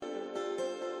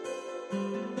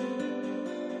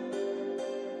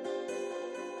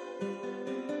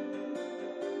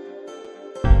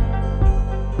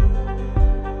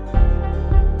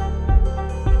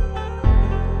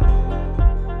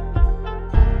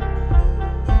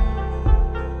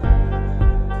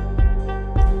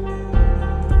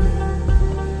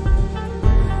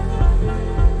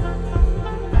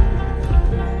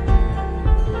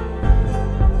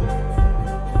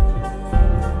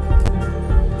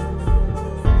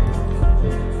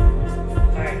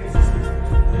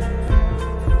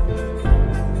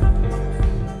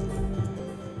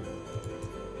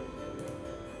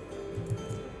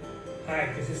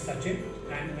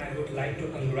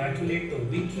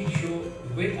TV show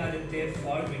with Aditya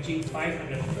for reaching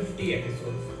 550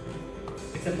 episodes.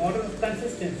 It's a model of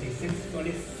consistency since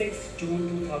 26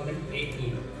 June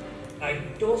 2018. I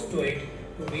toast to it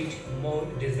to reach more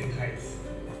dizzying heights.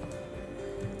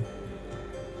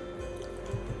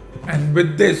 And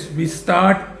with this, we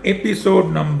start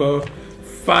episode number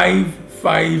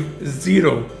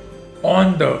 550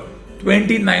 on the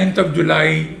 29th of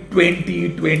July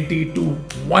 2022.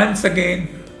 Once again,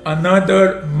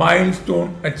 another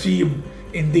milestone achieved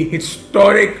in the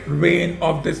historic reign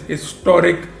of this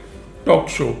historic talk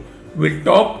show. We'll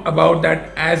talk about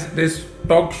that as this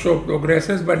talk show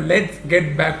progresses, but let's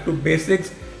get back to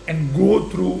basics and go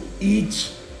through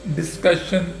each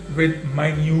discussion with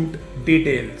minute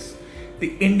details.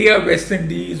 The India West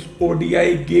Indies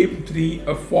ODI Game 3,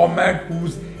 a format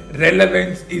whose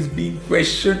relevance is being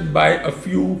questioned by a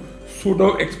few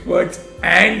pseudo experts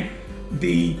and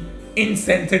the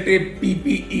insensitive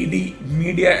PPED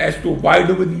media as to why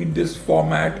do we need this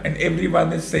format, and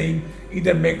everyone is saying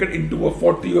either make it into a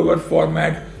 40 over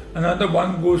format. Another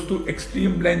one goes to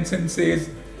extreme lengths and says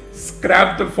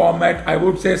scrap the format. I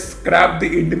would say scrap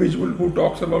the individual who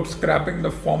talks about scrapping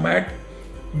the format.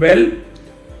 Well,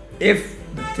 if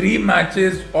the three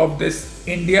matches of this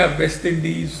India West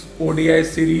Indies ODI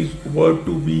series were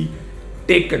to be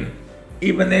taken,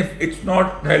 even if it's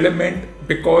not relevant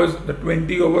because the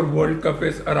 20 over World Cup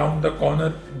is around the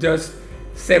corner, just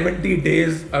 70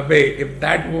 days away, if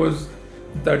that was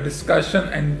the discussion,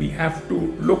 and we have to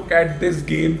look at this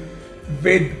game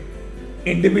with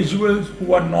individuals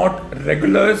who are not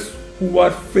regulars, who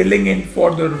are filling in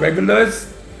for the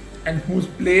regulars, and whose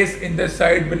place in the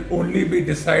side will only be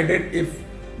decided if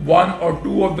one or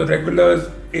two of the regulars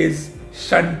is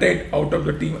shunted out of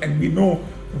the team. And we know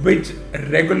which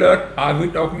regular are we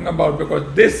talking about,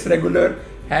 because this regular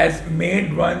has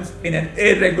made runs in an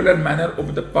irregular manner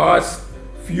over the past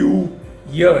few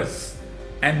years,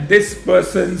 and this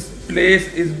person's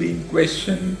place is being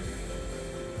questioned.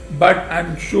 But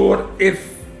I'm sure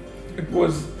if it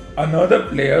was another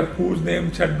player whose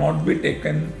name shall not be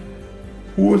taken,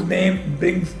 whose name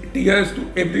brings tears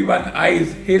to everyone's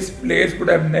eyes, his place would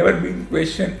have never been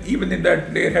questioned, even if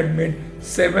that player had made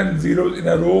 7 zeros in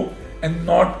a row and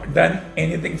not done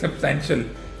anything substantial.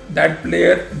 That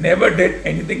player never did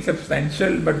anything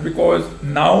substantial, but because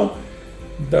now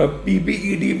the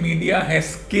PPED media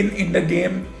has skin in the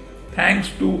game, thanks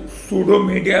to pseudo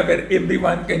media where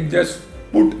everyone can just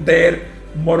put their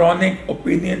moronic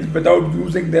opinions without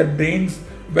using their brains.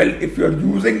 Well, if you're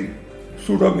using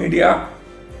pseudo media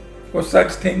for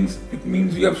such things, it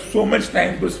means you have so much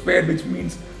time to spare, which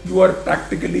means you are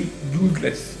practically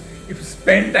useless. If you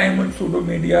spend time on pseudo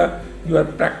media, you are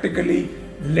practically,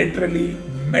 literally,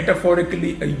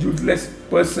 metaphorically a useless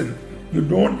person. You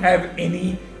don't have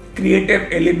any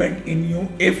creative element in you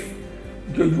if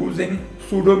you're using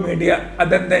pseudo media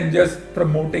other than just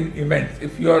promoting events.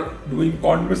 If you're doing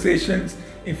conversations,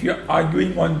 if you're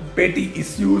arguing on petty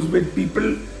issues with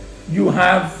people, you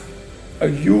have a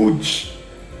huge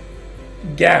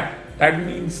gap. That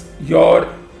means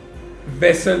your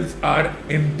vessels are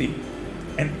empty,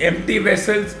 and empty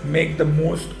vessels make the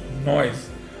most noise.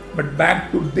 But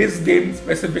back to this game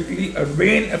specifically, a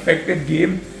rain affected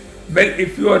game. Well,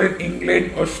 if you are in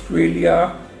England,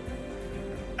 Australia,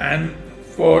 and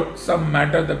for some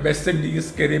matter the West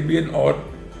Indies, Caribbean, or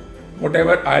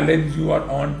whatever islands you are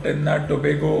on, Trinidad,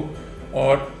 Tobago,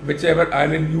 or whichever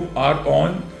island you are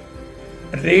on,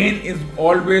 rain is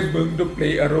always going to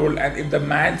play a role. And if the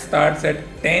match starts at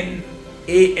 10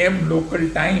 a.m. local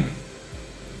time,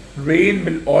 rain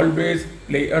will always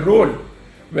play a role.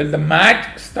 Well, the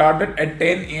match started at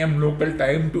 10 a.m. local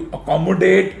time to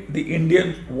accommodate the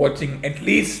Indians watching. At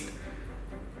least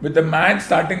with the match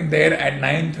starting there at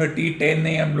 9:30, 10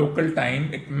 a.m. local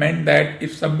time, it meant that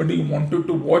if somebody wanted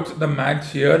to watch the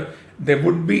match here, they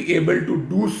would be able to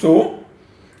do so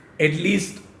at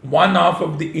least one half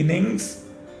of the innings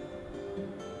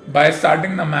by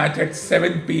starting the match at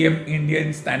 7 p.m.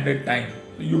 Indian Standard Time.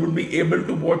 So you would be able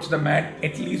to watch the match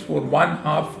at least for one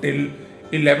half till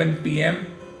 11 p.m.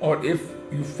 or if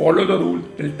you follow the rule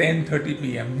till 10:30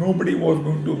 p.m. Nobody was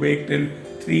going to wait till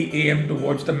 3 a.m. to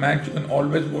watch the match. You can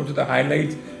always watch the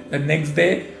highlights the next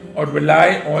day or rely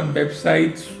on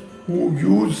websites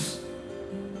whose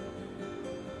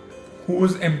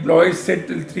employees sit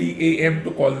till 3 a.m. to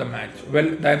call the match. Well,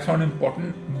 that's not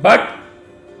important. But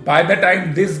by the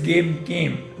time this game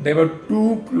came, there were two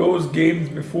close games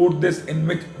before this in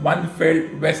which one felt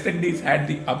West Indies had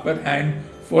the upper hand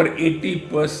for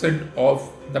 80% of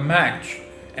the match,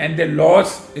 and they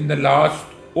lost in the last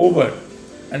over.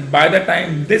 And by the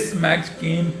time this match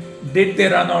came, did they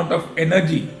run out of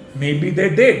energy Maybe they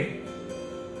did.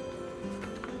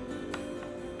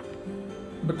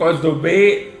 Because the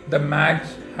way the match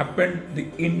happened, the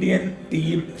Indian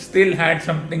team still had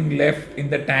something left in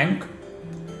the tank.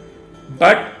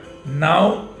 But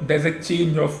now there's a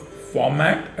change of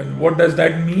format. And what does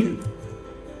that mean?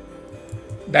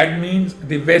 That means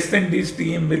the West Indies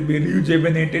team will be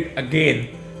rejuvenated again,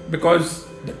 because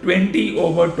the 20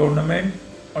 over tournament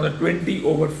or the 20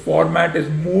 over format is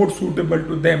more suitable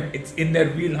to them. It's in their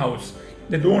wheelhouse.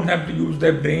 They don't have to use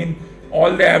their brain.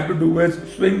 All they have to do is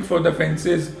swing for the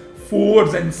fences,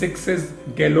 fours and sixes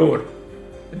galore.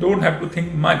 They don't have to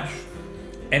think much.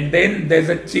 And then there's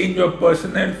a change of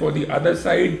personnel for the other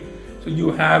side. So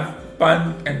you have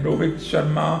Pant and Rohit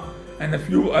Sharma and a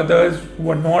few others who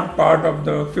are not part of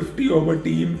the 50 over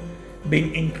team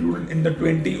being included in the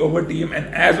 20 over team.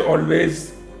 And as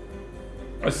always,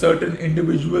 a certain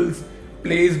individual's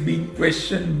plays being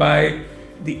questioned by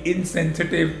the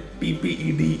insensitive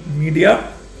PPED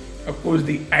media. Of course,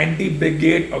 the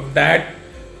anti-brigade of that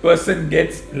person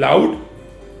gets loud.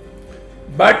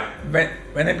 But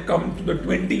when it comes to the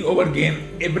 20 over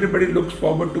game, everybody looks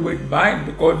forward to it. Why?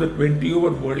 Because the 20 over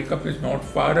World Cup is not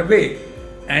far away.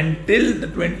 Until the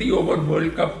 20 over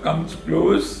World Cup comes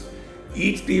close,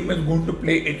 each team is going to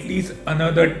play at least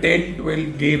another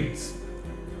 10-12 games.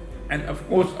 And of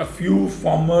course, a few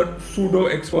former pseudo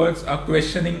experts are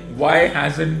questioning why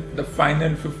hasn't the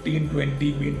final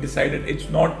 15-20 been decided. It's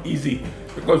not easy,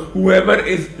 because whoever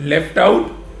is left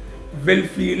out will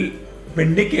feel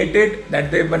vindicated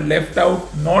that they were left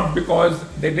out not because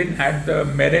they didn't have the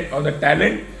merit or the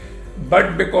talent,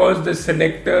 but because the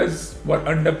selectors were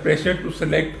under pressure to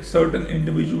select certain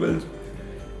individuals.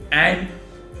 And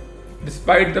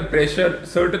despite the pressure,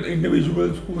 certain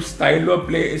individuals whose style of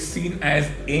play is seen as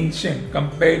ancient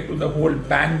compared to the whole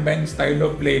bang bang style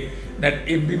of play that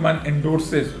everyone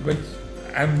endorses, which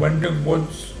I'm wondering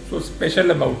what's so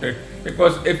special about it.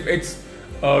 Because if it's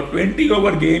a 20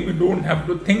 over game, you don't have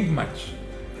to think much.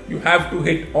 You have to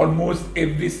hit almost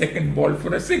every second ball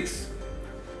for a six.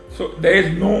 So there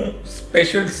is no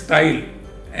special style,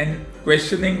 and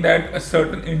questioning that a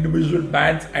certain individual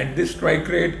bats at this strike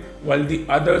rate while the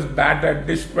others bat at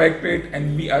this strike rate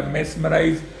and we are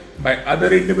mesmerized by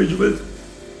other individuals,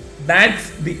 that's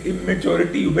the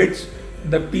immaturity which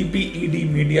the PPED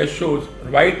media shows.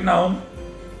 Right now,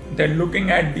 they're looking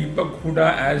at Deepak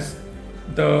Hooda as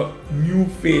the new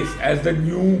face, as the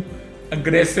new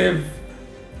aggressive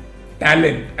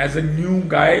talent, as a new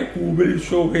guy who will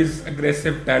show his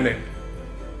aggressive talent,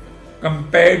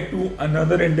 compared to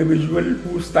another individual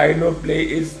whose style of play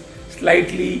is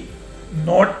slightly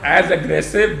not as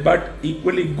aggressive but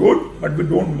equally good. But we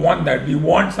don't want that. We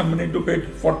want somebody to hit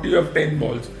 40 of 10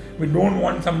 balls. We don't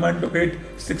want someone to hit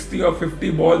 60 or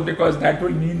 50 balls, because that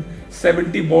will mean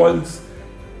 70 balls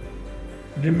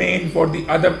remain for the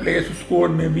other players to score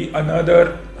maybe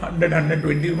another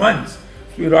 100-120 runs.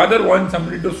 So you rather want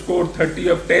somebody to score 30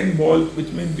 of 10 balls,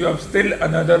 which means you have still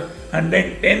another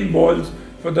 110 balls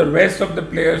for the rest of the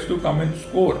players to come and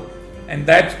score. And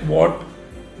that's what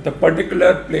the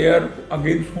particular player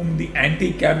against whom the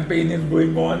anti-campaign is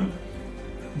going on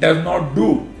does not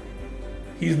do.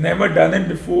 He's never done it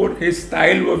before. His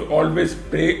style was always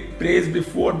praised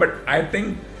before, but I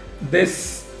think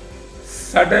this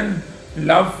sudden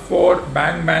love for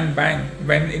bang bang bang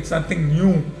when it's something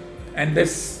new, and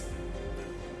this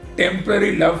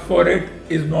temporary love for it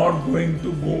is not going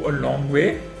to go a long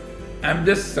way. I'm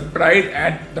just surprised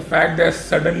at the fact they're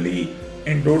suddenly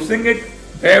endorsing it.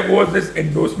 Where was this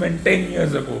endorsement 10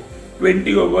 years ago?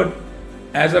 20 over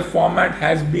as a format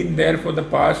has been there for the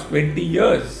past 20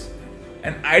 years.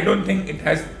 And I don't think it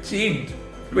has changed.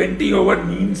 20 over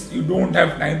means you don't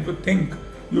have time to think.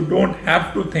 You don't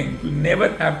have to think. You never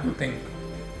have to think.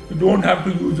 You don't have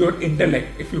to use your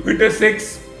intellect. If you hit a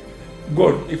six,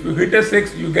 good. If you hit a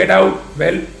six, you get out,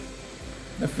 well,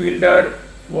 the fielder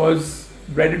was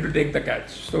ready to take the catch.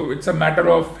 So it's a matter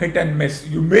of hit and miss.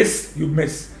 You miss, you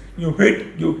miss. You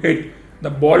hit, you hit. The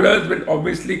bowlers will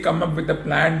obviously come up with a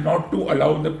plan not to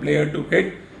allow the player to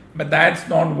hit, but that's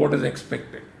not what is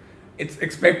expected. It's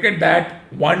expected that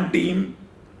one team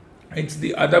hits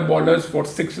the other bowlers for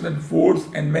sixes and fours,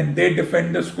 and when they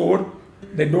defend the score,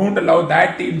 they don't allow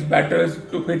that team's batters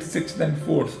to hit sixes and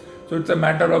fours. So it's a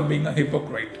matter of being a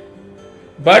hypocrite.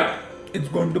 But it's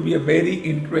going to be a very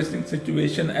interesting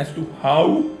situation as to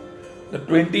how the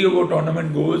 20 over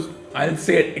tournament goes. I'll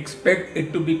say expect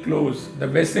it to be close. The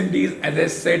West Indies, as I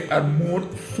said, are more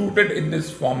suited in this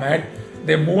format.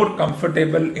 They're more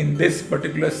comfortable in this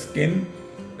particular skin.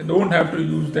 They don't have to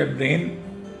use their brain.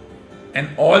 and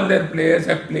all their players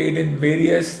have played in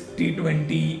various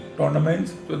T20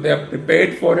 tournaments, so they are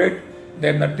prepared for it. They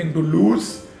have nothing to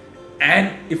lose,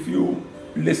 and if you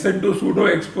listen to pseudo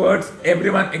experts,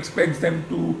 everyone expects them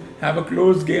to have a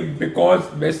close game because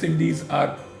West Indies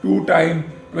are two-time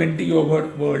 20-over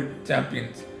world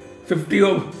champions. 50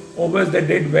 overs they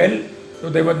did well, so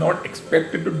they were not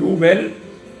expected to do well,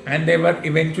 and they were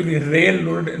eventually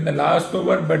railroaded in the last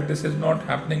over, but this is not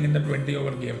happening in the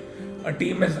 20-over game. A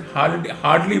team is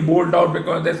hardly bowled out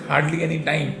because there's hardly any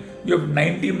time. You have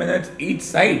 90 minutes each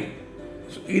side.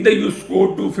 So either you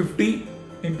score 250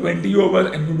 in 20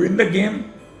 overs and you win the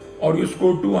game, or you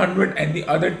score 200 and the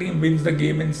other team wins the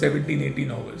game in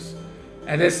 17-18 overs.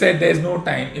 As I said, there's no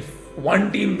time. If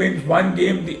one team wins one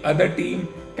game, the other team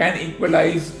can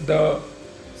equalize the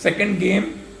second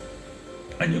game,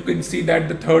 and you can see that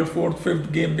the third, fourth,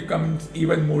 fifth game becomes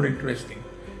even more interesting.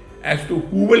 As to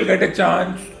who will get a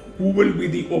chance, who will be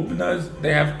the openers,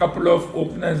 they have a couple of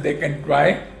openers they can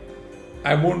try.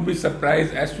 I won't be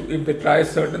surprised as to if they try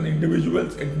certain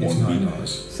individuals. It won't be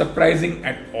surprising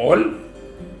at all.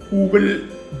 Who will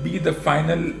be the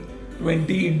final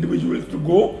 20 individuals to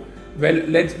go? Well,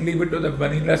 let's leave it to the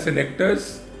vanilla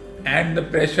selectors and the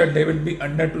pressure they will be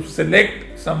under to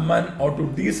select someone or to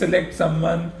deselect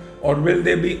someone, or will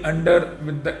they be under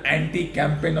with the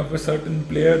anti-campaign of a certain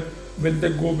player? Will they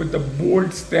go with a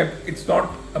bold step? It's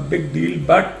not a big deal,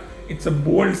 but it's a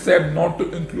bold step not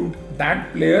to include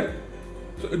that player.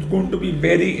 So it's going to be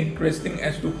very interesting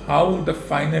as to how the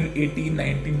final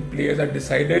 18-19 players are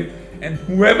decided, and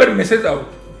whoever misses out,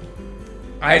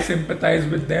 I sympathize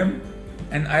with them,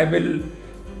 and I will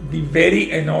be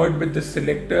very annoyed with the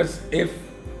selectors if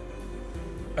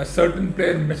a certain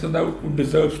player misses out who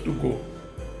deserves to go.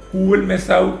 Who will miss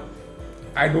out?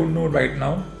 I don't know right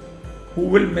now. Who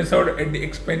will miss out at the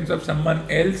expense of someone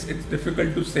else? It's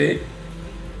difficult to say.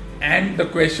 And the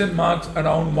question marks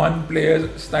around one player's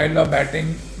style of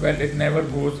batting, well, it never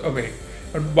goes away.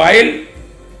 But while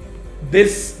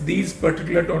these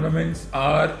particular tournaments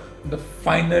are the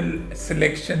final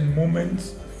selection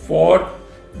moments for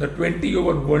the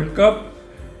 20-over World Cup,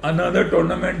 another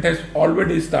tournament has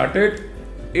already started.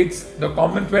 It's the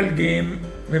Commonwealth Game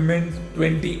Women's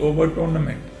 20-over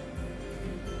tournament.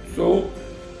 So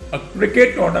a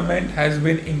cricket tournament has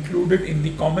been included in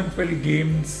the Commonwealth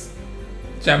Games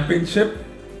Championship,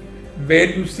 where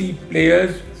you see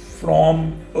players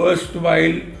from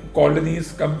erstwhile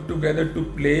colonies come together to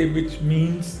play, which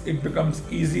means it becomes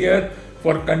easier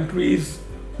for countries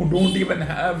who don't even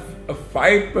have a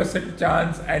 5%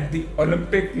 chance at the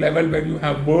Olympic level, where you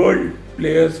have world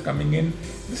players coming in.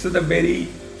 This is a very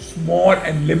small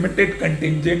and limited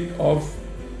contingent of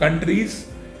countries,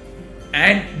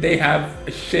 and they have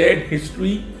a shared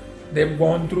history. They've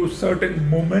gone through certain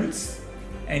moments,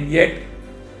 and yet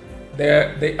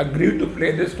they agreed to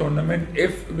play this tournament.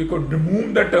 If we could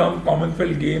remove the term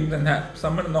Commonwealth Games and have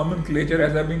some nomenclature,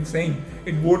 as I've been saying,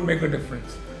 it won't make a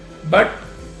difference. But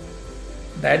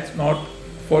that's not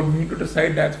for me to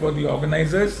decide, that's for the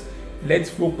organizers. Let's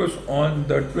focus on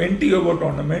the 20-over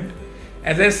tournament.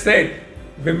 As I said,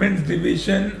 women's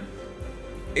division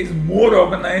is more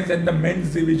organized than the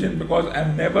men's division, because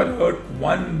I've never heard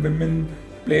one women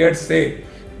player say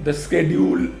the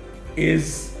schedule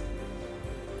is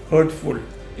hurtful.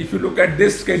 If you look at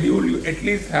this schedule, you at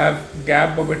least have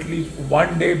gap of at least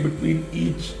 1 day between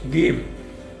each game.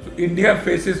 So India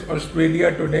faces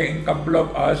Australia today in a couple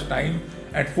of hours time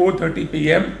at 4:30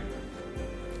 p.m.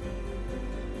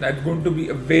 That's going to be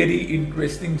a very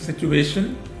interesting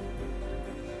situation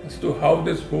as to how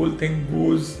this whole thing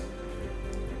goes.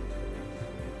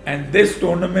 And this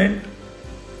tournament,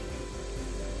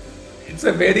 it's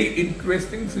a very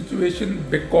interesting situation,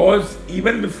 because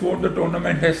even before the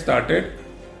tournament has started,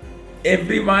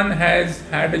 everyone has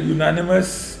had a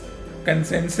unanimous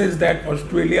consensus that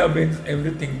Australia wins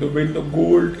everything. They win the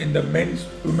gold in the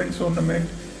women's tournament,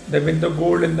 they win the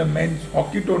gold in the men's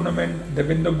hockey tournament, they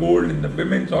win the gold in the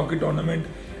women's hockey tournament,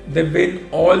 they win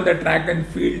all the track and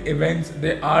field events.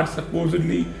 They are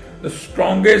supposedly the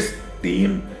strongest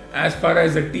team as far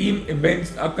as the team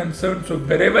events are concerned. So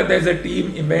wherever there's a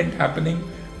team event happening,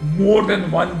 more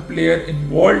than one player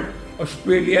involved,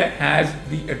 Australia has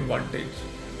the advantage.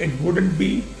 It wouldn't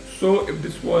be so if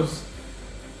this was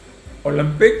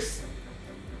Olympics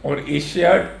or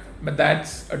Asiad, but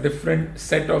that's a different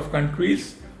set of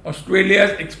countries. Australia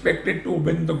is expected to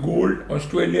win the gold.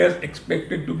 Australia is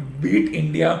expected to beat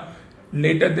India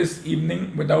later this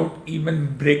evening without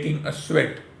even breaking a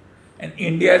sweat. And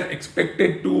India is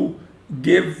expected to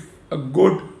give a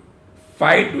good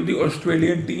fight to the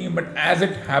Australian team, but as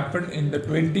it happened in the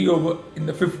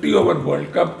 50-over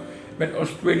World Cup, when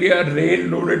Australia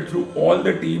railroaded through all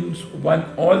the teams, won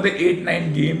all the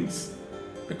 8-9 games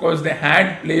because they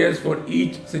had players for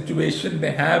each situation.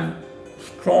 They have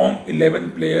strong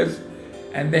 11 players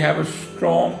and they have a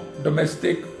strong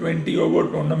domestic 20 over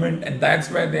tournament, and that's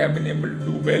why they have been able to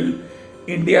do well.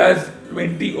 India's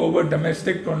 20 over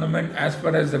domestic tournament, as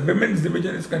far as the women's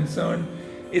division is concerned,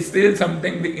 is still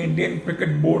something the Indian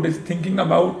Cricket Board is thinking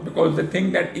about, because they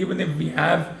think that even if we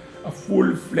have a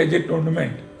full-fledged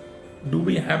tournament, do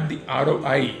we have the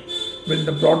ROI? Will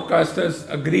the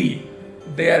broadcasters agree?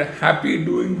 They are happy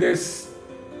doing this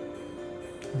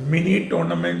mini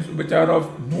tournaments which are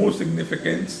of no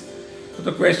significance. So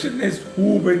the question is,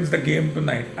 who wins the game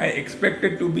tonight? I expect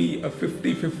it to be a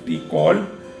 50-50 call,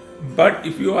 but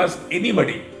if you ask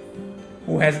anybody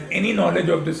who has any knowledge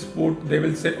of this sport, they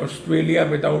will say Australia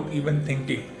without even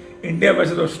thinking. India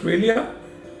versus Australia,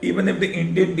 even if the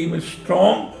Indian team is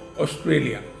strong,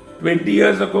 Australia. 20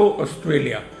 years ago,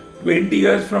 Australia. 20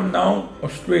 years from now,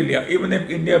 Australia. Even if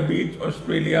India beats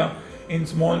Australia in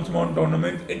small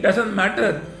tournaments, it doesn't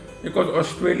matter, because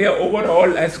Australia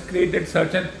overall has created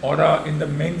such an aura in the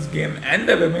men's game and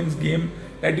the women's game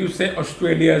that you say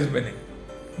Australia is winning.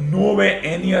 Nowhere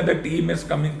any other team is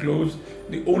coming close.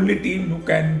 The only team who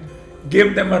can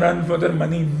give them a run for their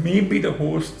money may be the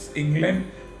hosts, England,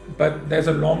 but there's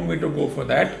a long way to go for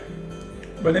that.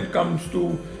 When it comes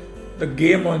to the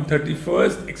game on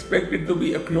 31st, expect it to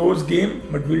be a close game,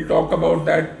 but we'll talk about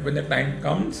that when the time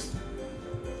comes.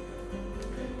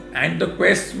 And the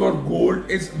quest for gold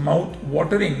is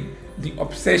mouth-watering. The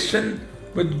obsession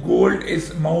with gold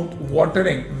is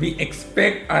mouth-watering. We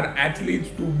expect our athletes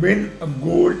to win a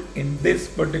gold in this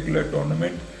particular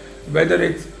tournament, whether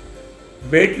it's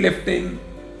weightlifting,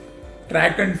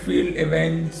 track and field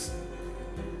events,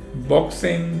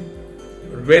 boxing,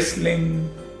 wrestling,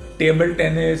 table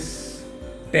tennis,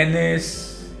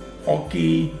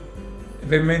 hockey,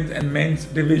 women's and men's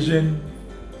division,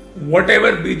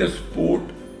 whatever be the sport,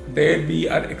 there we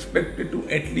are expected to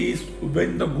at least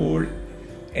win the gold,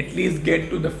 at least get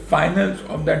to the finals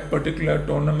of that particular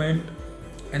tournament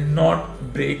and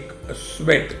not break a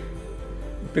sweat.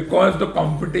 Because the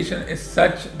competition is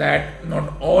such that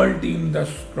not all teams are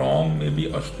strong,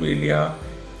 maybe Australia,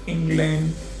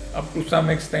 England, up to some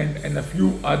extent, and a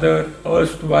few other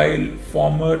erstwhile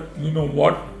former you know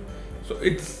what. So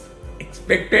it's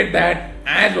expected that,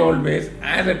 as always,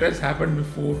 as it has happened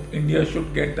before, India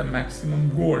should get the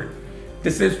maximum gold.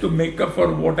 This is to make up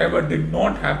for whatever did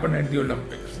not happen at the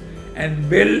Olympics. And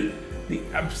will the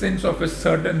absence of a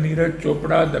certain Neeraj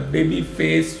Chopra, the baby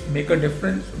face, make a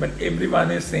difference? When everyone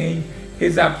is saying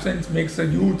his absence makes a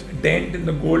huge dent in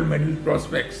the gold medal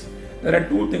prospects. There are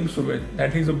two things to it: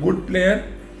 that he's a good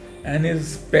player and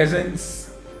his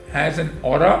presence has an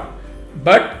aura,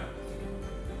 but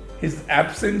his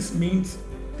absence means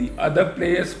the other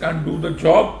players can't do the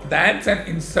job. That's an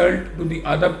insult to the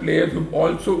other players who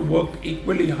also worked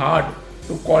equally hard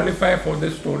to qualify for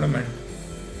this tournament.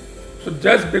 So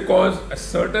just because a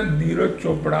certain Neeraj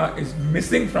Chopra is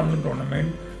missing from the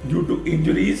tournament due to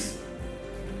injuries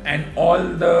and all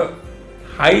the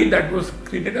high that was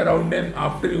created around him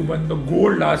after he won the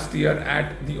gold last year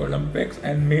at the Olympics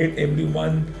and made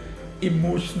everyone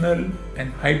emotional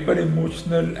and hyper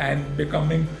emotional and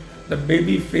becoming the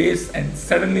baby face and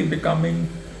suddenly becoming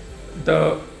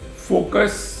the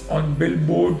focus on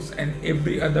billboards and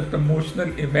every other promotional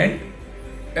event,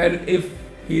 and if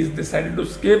he's decided to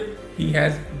skip, he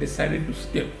has decided to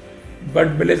skip.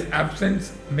 But will his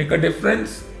absence make a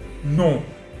difference? No.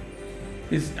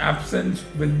 His absence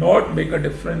will not make a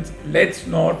difference. Let's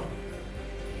not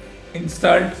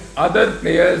insult other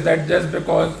players that just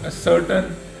because a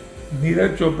certain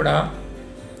Neeraj Chopra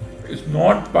is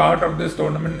not part of this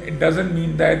tournament, it doesn't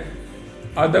mean that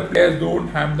other players don't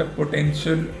have the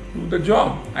potential to do the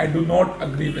job. I do not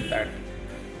agree with that.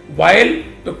 While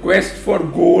the quest for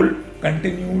gold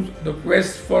continues, the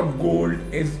quest for gold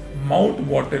is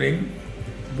mouth-watering.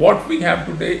 What we have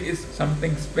today is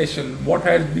something special. What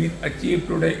has been achieved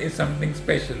today is something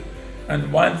special.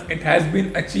 And once it has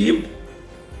been achieved,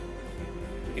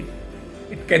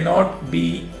 it cannot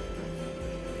be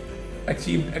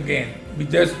achieved again. We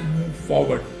just move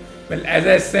forward. Well, as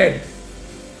I said,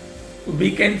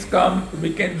 weekends come,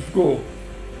 weekends go.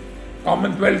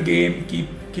 Commonwealth game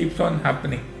keeps on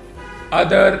happening.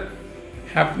 Other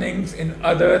happenings in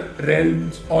other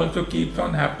realms also keeps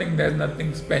on happening. There's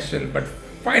nothing special. But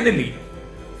finally,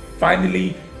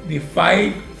 the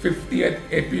 550th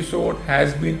episode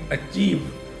has been achieved.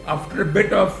 After a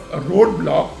bit of a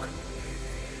roadblock,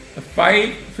 the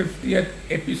 550th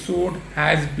episode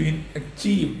has been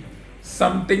achieved.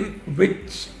 Something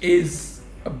which is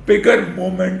a bigger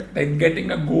moment than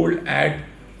getting a gold at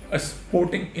a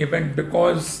sporting event,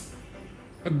 because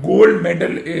a gold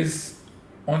medal is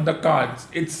on the cards.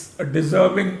 It's a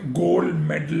deserving gold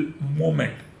medal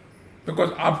moment,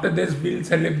 because after this we'll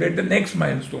celebrate the next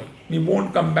milestone. We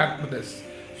won't come back to this.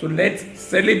 So let's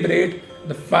celebrate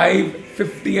the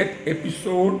 550th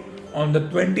episode on the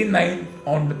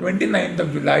 29th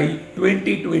of July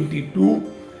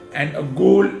 2022, and a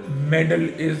gold medal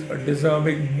is a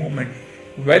deserving moment.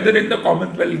 Whether in the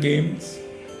Commonwealth Games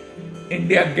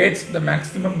India gets the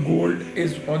maximum gold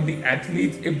is on the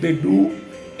athletes. If they do,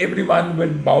 everyone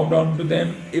will bow down to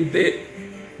them. If they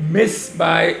miss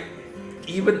by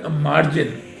even a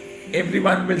margin,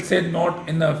 everyone will say not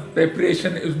enough,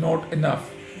 preparation is not enough.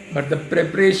 But the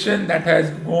preparation that has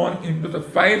gone into the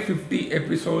 550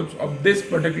 episodes of this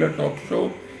particular talk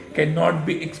show cannot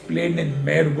be explained in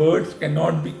mere words,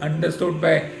 cannot be understood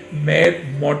by mere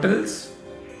mortals,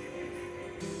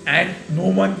 and no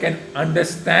one can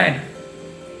understand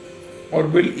or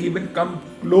will even come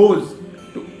close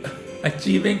to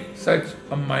achieving such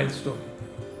a milestone.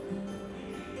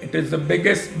 It is the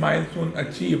biggest milestone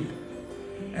achieved,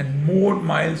 and more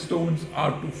milestones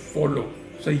are to follow.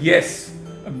 So yes,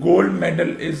 a gold medal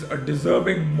is a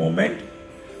deserving moment.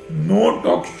 No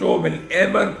talk show will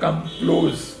ever come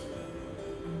close,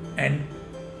 and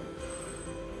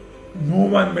no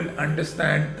one will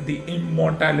understand the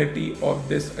immortality of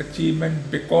this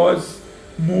achievement, because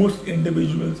most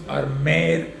individuals are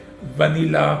mere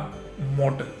vanilla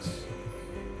mortals.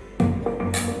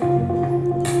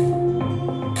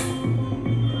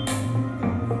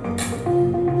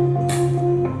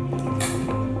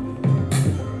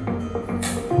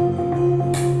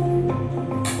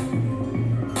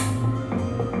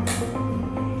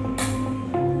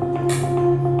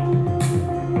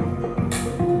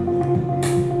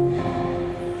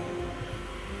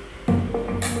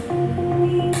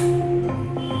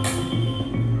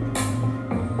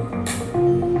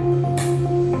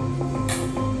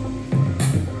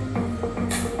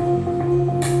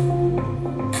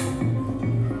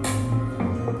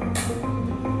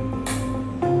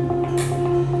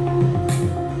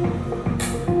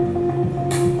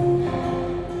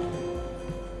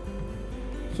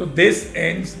 So this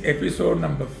ends episode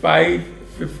number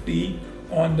 550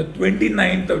 on the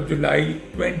 29th of July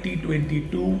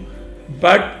 2022.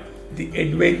 But the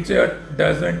adventure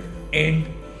doesn't end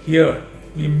here.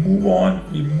 We move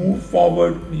on, we move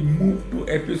forward, we move to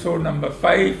episode number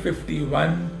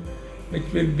 551,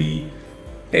 which will be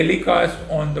telecast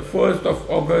on the 1st of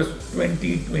August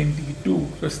 2022.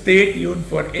 So stay tuned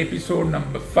for episode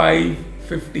number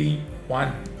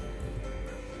 551.